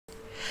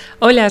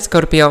Hola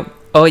Escorpio,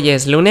 hoy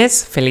es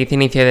lunes, feliz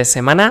inicio de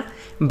semana,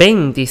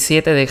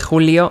 27 de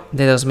julio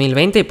de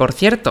 2020 y por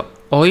cierto,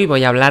 hoy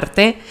voy a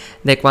hablarte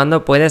de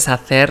cuándo puedes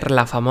hacer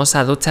la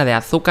famosa ducha de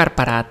azúcar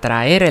para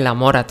atraer el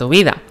amor a tu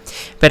vida.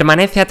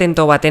 Permanece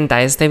atento o atenta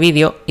a este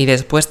vídeo y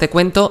después te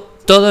cuento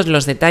todos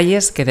los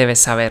detalles que debes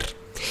saber.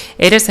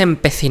 Eres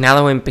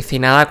empecinado o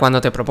empecinada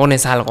cuando te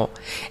propones algo.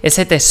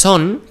 Ese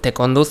tesón te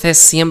conduce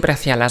siempre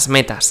hacia las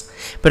metas,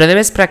 pero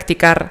debes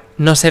practicar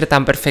no ser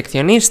tan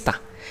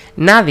perfeccionista.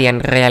 Nadie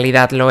en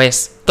realidad lo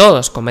es,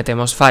 todos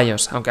cometemos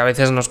fallos, aunque a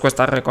veces nos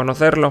cuesta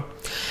reconocerlo.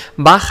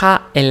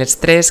 Baja el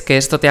estrés que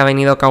esto te ha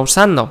venido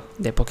causando.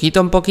 De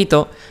poquito en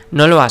poquito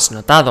no lo has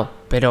notado,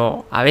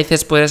 pero a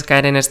veces puedes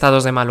caer en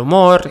estados de mal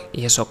humor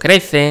y eso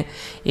crece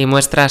y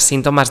muestras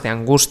síntomas de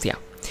angustia.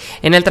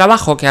 En el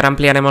trabajo, que ahora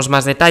ampliaremos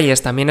más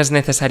detalles, también es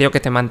necesario que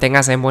te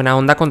mantengas en buena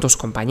onda con tus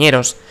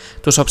compañeros.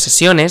 Tus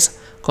obsesiones,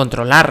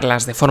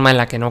 controlarlas de forma en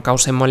la que no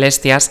causen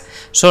molestias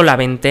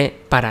solamente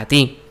para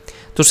ti.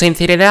 Tu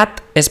sinceridad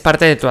es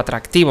parte de tu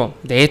atractivo.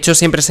 De hecho,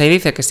 siempre se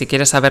dice que si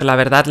quieres saber la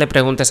verdad le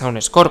preguntes a un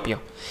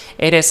Escorpio.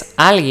 Eres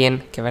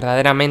alguien que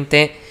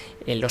verdaderamente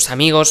los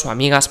amigos o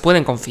amigas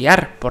pueden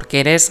confiar, porque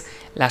eres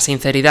la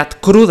sinceridad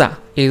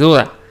cruda y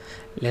dura.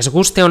 Les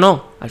guste o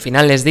no, al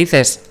final les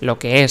dices lo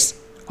que es.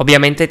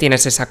 Obviamente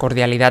tienes esa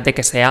cordialidad de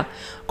que sea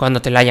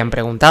cuando te lo hayan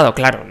preguntado.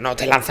 Claro, no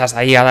te lanzas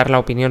ahí a dar la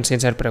opinión sin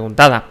ser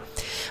preguntada.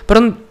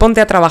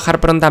 Ponte a trabajar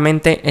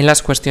prontamente en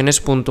las cuestiones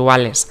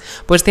puntuales,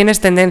 pues tienes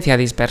tendencia a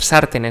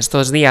dispersarte en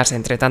estos días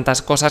entre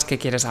tantas cosas que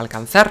quieres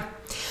alcanzar.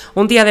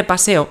 Un día de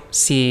paseo,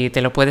 si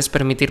te lo puedes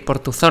permitir por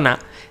tu zona,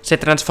 se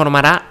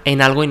transformará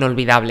en algo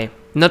inolvidable.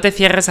 No te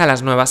cierres a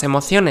las nuevas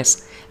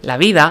emociones. La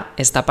vida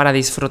está para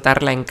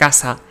disfrutarla en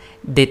casa,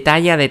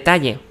 detalle a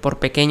detalle, por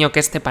pequeño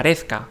que éste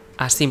parezca,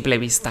 a simple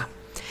vista.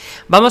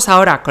 Vamos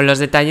ahora con los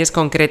detalles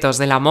concretos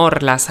del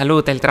amor, la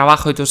salud, el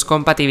trabajo y tus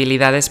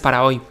compatibilidades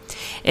para hoy.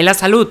 En la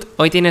salud,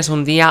 hoy tienes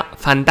un día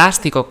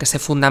fantástico que se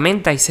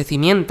fundamenta y se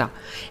cimienta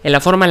en la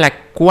forma en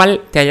la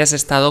cual te hayas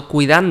estado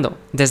cuidando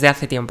desde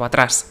hace tiempo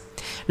atrás.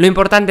 Lo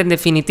importante, en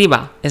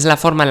definitiva, es la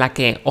forma en la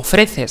que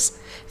ofreces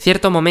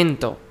cierto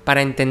momento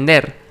para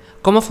entender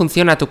cómo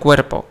funciona tu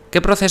cuerpo,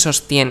 qué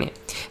procesos tiene.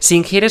 Si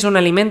ingieres un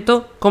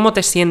alimento, ¿cómo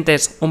te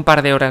sientes un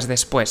par de horas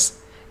después?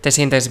 ¿Te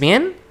sientes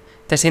bien?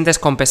 ¿Te sientes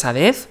con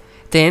pesadez?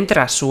 ¿Te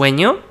entra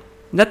sueño?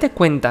 Date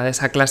cuenta de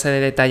esa clase de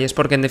detalles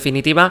porque en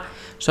definitiva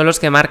son los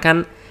que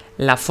marcan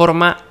la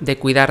forma de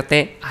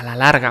cuidarte a la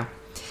larga.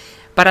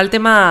 Para el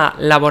tema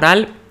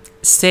laboral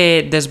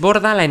se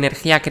desborda la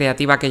energía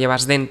creativa que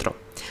llevas dentro,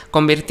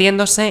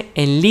 convirtiéndose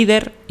en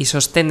líder y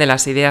sostén de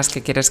las ideas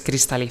que quieres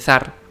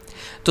cristalizar.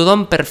 Tu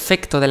don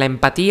perfecto de la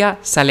empatía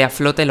sale a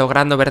flote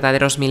logrando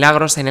verdaderos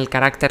milagros en el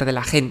carácter de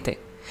la gente.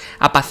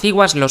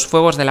 Apaciguas los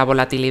fuegos de la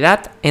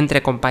volatilidad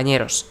entre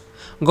compañeros.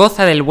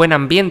 Goza del buen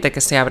ambiente que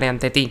se abre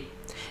ante ti,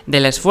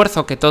 del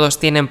esfuerzo que todos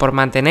tienen por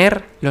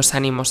mantener los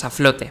ánimos a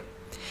flote.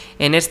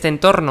 En este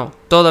entorno,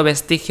 todo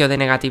vestigio de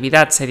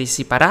negatividad se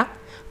disipará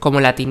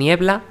como la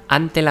tiniebla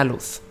ante la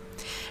luz.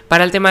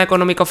 Para el tema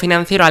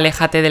económico-financiero,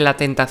 aléjate de la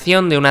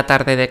tentación de una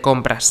tarde de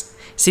compras.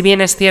 Si bien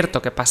es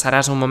cierto que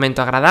pasarás un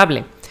momento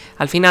agradable,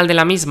 al final de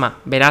la misma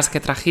verás que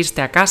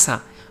trajiste a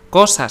casa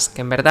cosas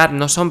que en verdad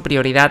no son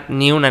prioridad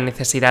ni una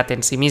necesidad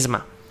en sí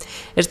misma.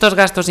 Estos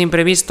gastos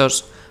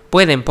imprevistos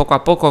pueden poco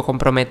a poco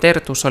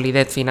comprometer tu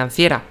solidez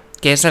financiera,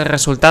 que es el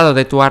resultado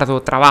de tu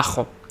arduo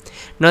trabajo.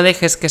 No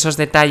dejes que esos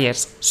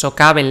detalles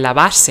socaven la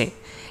base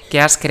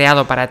que has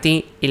creado para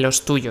ti y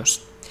los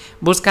tuyos.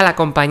 Busca la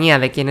compañía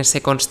de quienes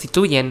se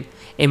constituyen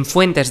en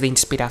fuentes de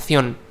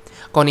inspiración,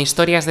 con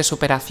historias de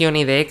superación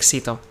y de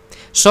éxito.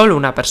 Solo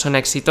una persona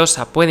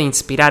exitosa puede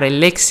inspirar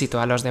el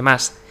éxito a los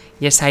demás,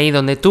 y es ahí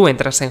donde tú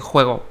entras en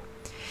juego.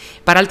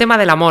 Para el tema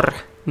del amor,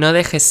 no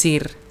dejes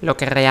ir lo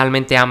que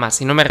realmente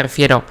amas, y no me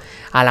refiero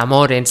al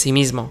amor en sí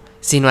mismo,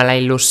 sino a la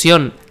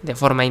ilusión de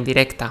forma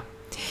indirecta.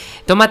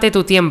 Tómate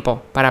tu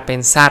tiempo para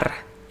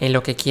pensar en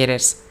lo que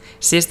quieres.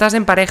 Si estás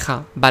en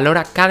pareja,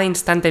 valora cada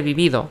instante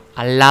vivido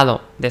al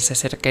lado de ese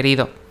ser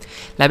querido.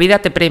 La vida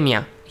te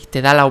premia y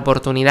te da la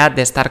oportunidad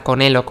de estar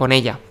con él o con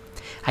ella.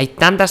 Hay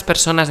tantas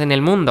personas en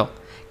el mundo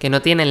que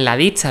no tienen la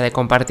dicha de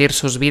compartir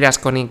sus vidas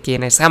con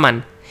quienes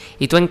aman,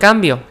 y tú en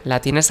cambio la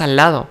tienes al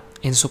lado,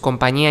 en su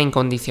compañía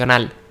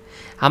incondicional.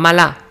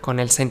 Ámala con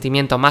el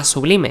sentimiento más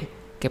sublime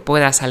que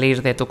pueda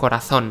salir de tu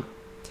corazón.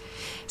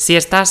 Si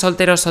estás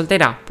soltero o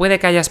soltera, puede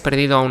que hayas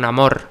perdido a un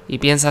amor y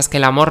piensas que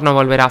el amor no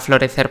volverá a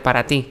florecer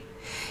para ti.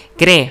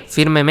 Cree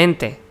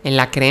firmemente en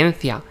la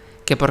creencia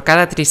que por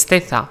cada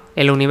tristeza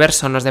el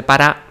universo nos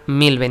depara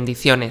 1000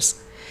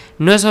 bendiciones.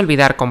 No es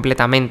olvidar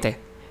completamente,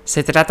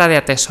 se trata de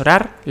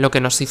atesorar lo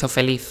que nos hizo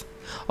feliz.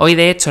 Hoy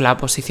de hecho la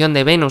oposición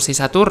de Venus y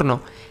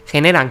Saturno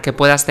generan que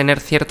puedas tener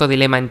cierto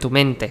dilema en tu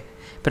mente,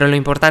 pero lo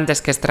importante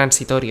es que es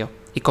transitorio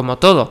y como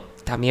todo,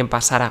 también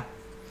pasará.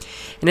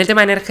 En el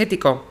tema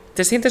energético,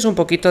 te sientes un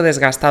poquito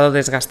desgastado o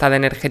desgastada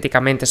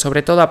energéticamente,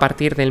 sobre todo a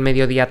partir del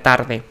mediodía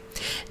tarde.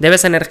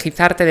 Debes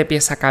energizarte de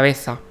pies a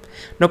cabeza.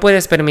 No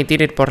puedes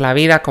permitir ir por la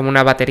vida como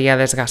una batería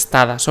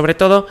desgastada, sobre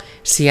todo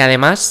si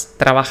además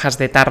trabajas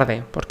de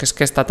tarde, porque es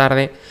que esta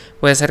tarde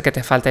puede ser que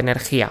te falte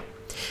energía.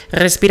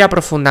 Respira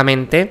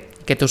profundamente,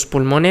 que tus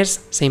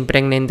pulmones se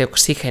impregnen de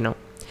oxígeno.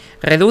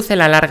 Reduce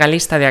la larga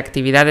lista de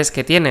actividades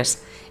que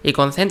tienes y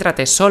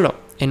concéntrate solo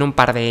en un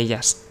par de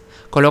ellas.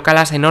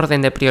 Colócalas en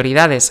orden de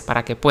prioridades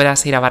para que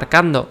puedas ir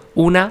abarcando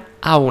una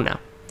a una.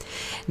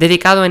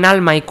 Dedicado en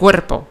alma y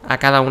cuerpo a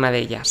cada una de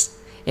ellas.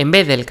 En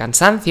vez del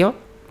cansancio,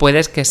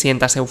 puedes que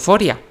sientas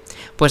euforia,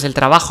 pues el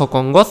trabajo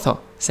con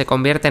gozo se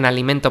convierte en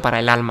alimento para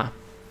el alma.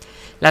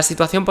 La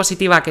situación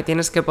positiva que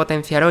tienes que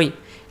potenciar hoy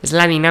es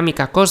la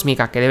dinámica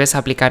cósmica que debes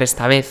aplicar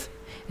esta vez.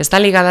 Está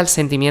ligada al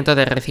sentimiento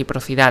de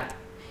reciprocidad.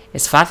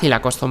 Es fácil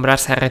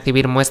acostumbrarse a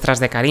recibir muestras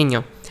de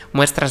cariño,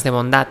 muestras de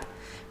bondad,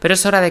 pero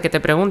es hora de que te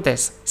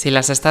preguntes si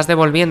las estás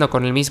devolviendo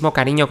con el mismo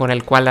cariño con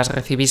el cual las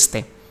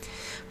recibiste.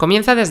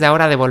 Comienza desde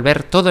ahora a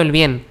devolver todo el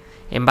bien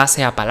en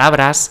base a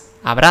palabras,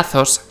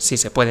 abrazos, si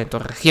se puede en tu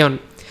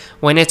región,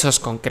 o en hechos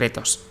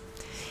concretos.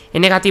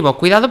 En negativo,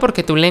 cuidado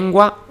porque tu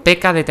lengua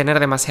peca de tener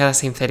demasiada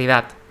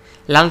sinceridad.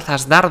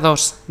 Lanzas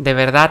dardos de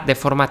verdad de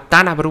forma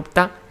tan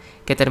abrupta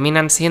que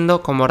terminan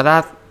siendo como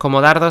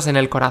dardos en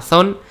el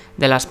corazón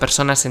de las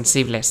personas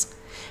sensibles.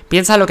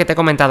 Piensa lo que te he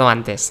comentado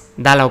antes.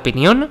 Da la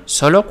opinión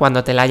solo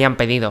cuando te la hayan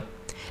pedido.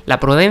 La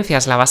prudencia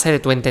es la base de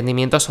tu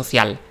entendimiento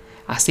social,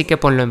 así que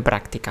ponlo en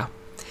práctica.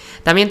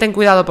 También ten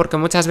cuidado porque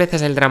muchas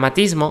veces el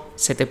dramatismo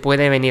se te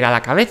puede venir a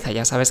la cabeza,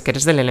 ya sabes que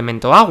eres del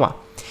elemento agua.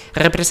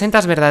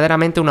 Representas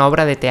verdaderamente una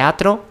obra de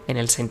teatro, en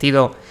el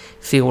sentido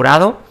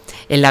figurado,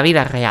 en la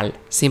vida real,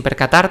 sin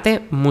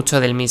percatarte mucho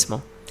del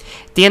mismo.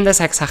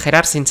 Tiendes a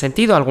exagerar sin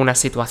sentido alguna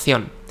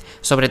situación,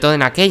 sobre todo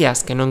en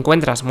aquellas que no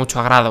encuentras mucho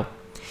agrado.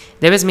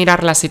 Debes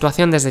mirar la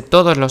situación desde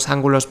todos los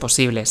ángulos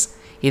posibles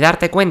y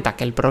darte cuenta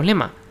que el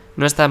problema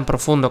no es tan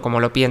profundo como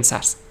lo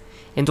piensas.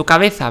 En tu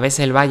cabeza ves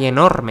el valle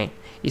enorme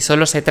y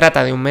solo se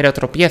trata de un mero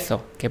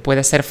tropiezo que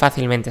puede ser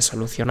fácilmente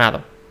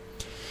solucionado.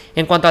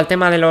 En cuanto al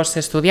tema de los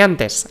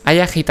estudiantes, hay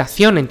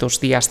agitación en tus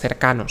días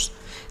cercanos,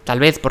 tal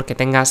vez porque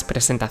tengas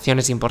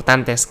presentaciones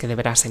importantes que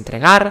deberás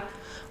entregar,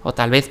 o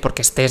tal vez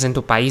porque estés en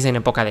tu país en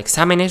época de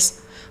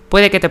exámenes.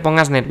 Puede que te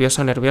pongas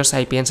nervioso o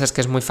nerviosa y pienses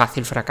que es muy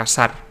fácil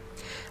fracasar.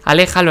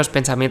 Aleja los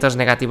pensamientos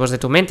negativos de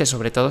tu mente,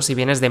 sobre todo si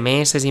vienes de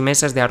meses y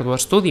meses de arduo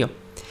estudio.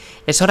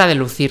 Es hora de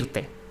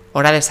lucirte,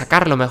 hora de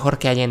sacar lo mejor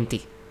que hay en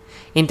ti.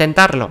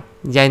 Intentarlo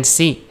ya en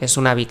sí es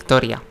una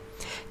victoria.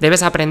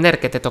 Debes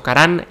aprender que te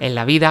tocarán en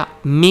la vida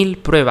 1000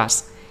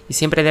 pruebas y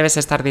siempre debes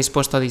estar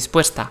dispuesto o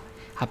dispuesta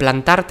a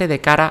plantarte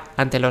de cara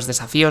ante los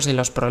desafíos y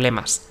los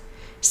problemas.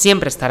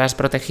 Siempre estarás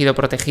protegido o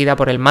protegida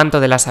por el manto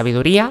de la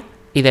sabiduría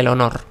y del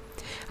honor.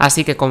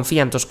 Así que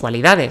confía en tus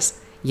cualidades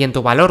y en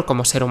tu valor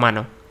como ser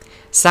humano.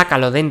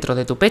 Sácalo dentro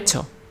de tu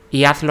pecho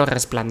y hazlo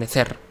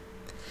resplandecer.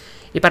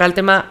 Y para el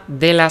tema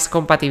de las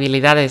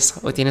compatibilidades,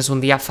 hoy tienes un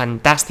día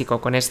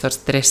fantástico con estos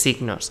 3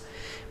 signos.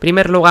 En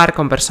primer lugar,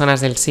 con personas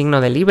del signo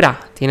de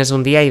Libra, tienes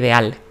un día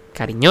ideal,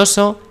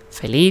 cariñoso,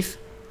 feliz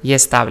y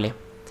estable.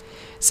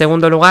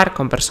 Segundo lugar,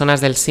 con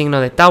personas del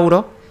signo de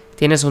Tauro,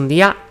 tienes un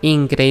día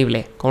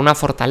increíble, con una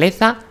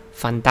fortaleza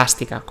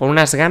fantástica, con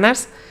unas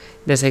ganas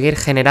de seguir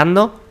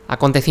generando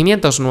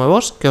acontecimientos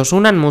nuevos que os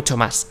unan mucho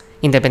más,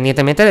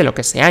 independientemente de lo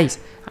que seáis,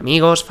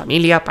 amigos,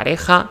 familia,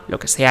 pareja, lo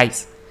que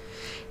seáis.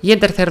 Y en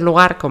tercer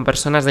lugar, con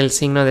personas del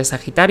signo de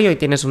Sagitario, y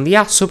tienes un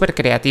día súper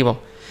creativo.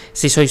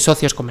 Si sois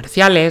socios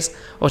comerciales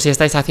o si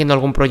estáis haciendo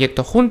algún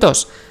proyecto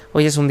juntos,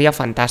 hoy es un día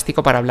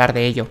fantástico para hablar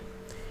de ello.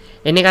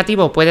 En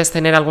negativo, puedes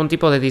tener algún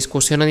tipo de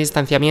discusión o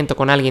distanciamiento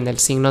con alguien del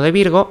signo de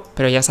Virgo,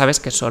 pero ya sabes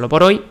que solo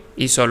por hoy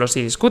y solo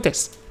si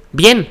discutes.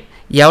 Bien,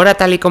 y ahora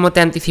tal y como te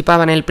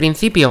anticipaba en el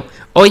principio,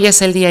 hoy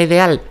es el día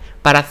ideal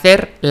para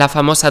hacer la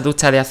famosa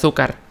ducha de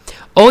azúcar.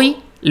 Hoy,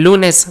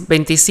 lunes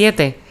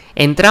 27,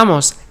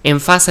 entramos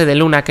en fase de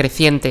luna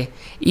creciente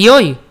y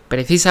hoy,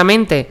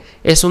 precisamente,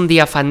 es un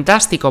día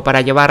fantástico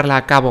para llevarla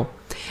a cabo.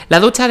 La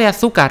ducha de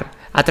azúcar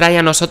atrae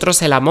a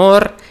nosotros el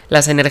amor,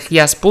 las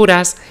energías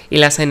puras y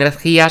las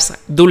energías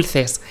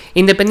dulces.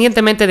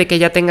 Independientemente de que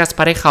ya tengas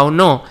pareja o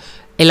no,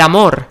 el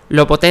amor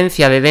lo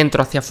potencia de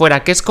dentro hacia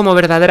afuera, que es como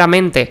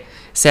verdaderamente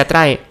se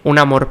atrae un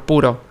amor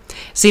puro.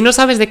 Si no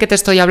sabes de qué te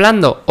estoy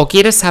hablando o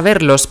quieres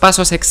saber los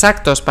pasos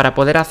exactos para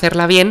poder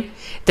hacerla bien,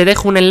 te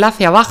dejo un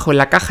enlace abajo en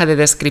la caja de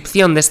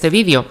descripción de este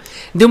vídeo,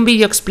 de un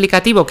vídeo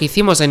explicativo que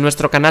hicimos en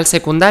nuestro canal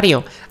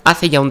secundario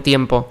hace ya un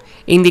tiempo,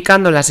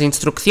 indicando las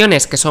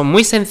instrucciones que son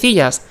muy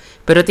sencillas,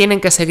 pero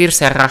tienen que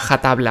seguirse a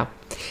rajatabla.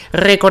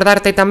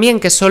 Recordarte también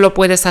que solo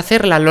puedes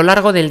hacerla a lo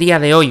largo del día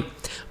de hoy,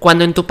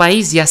 cuando en tu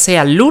país ya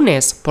sea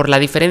lunes por la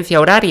diferencia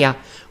horaria,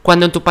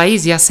 cuando en tu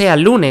país ya sea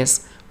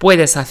lunes,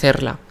 puedes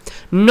hacerla.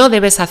 No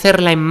debes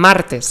hacerla en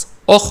martes,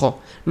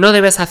 ojo, no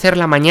debes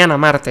hacerla mañana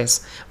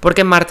martes,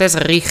 porque en martes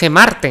rige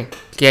Marte,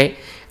 que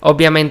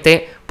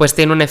obviamente pues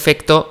tiene un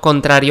efecto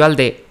contrario al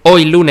de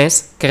hoy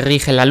lunes, que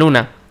rige la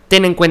luna.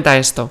 Ten en cuenta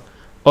esto,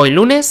 hoy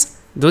lunes,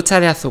 ducha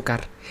de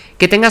azúcar.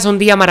 Que tengas un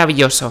día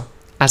maravilloso.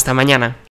 Hasta mañana.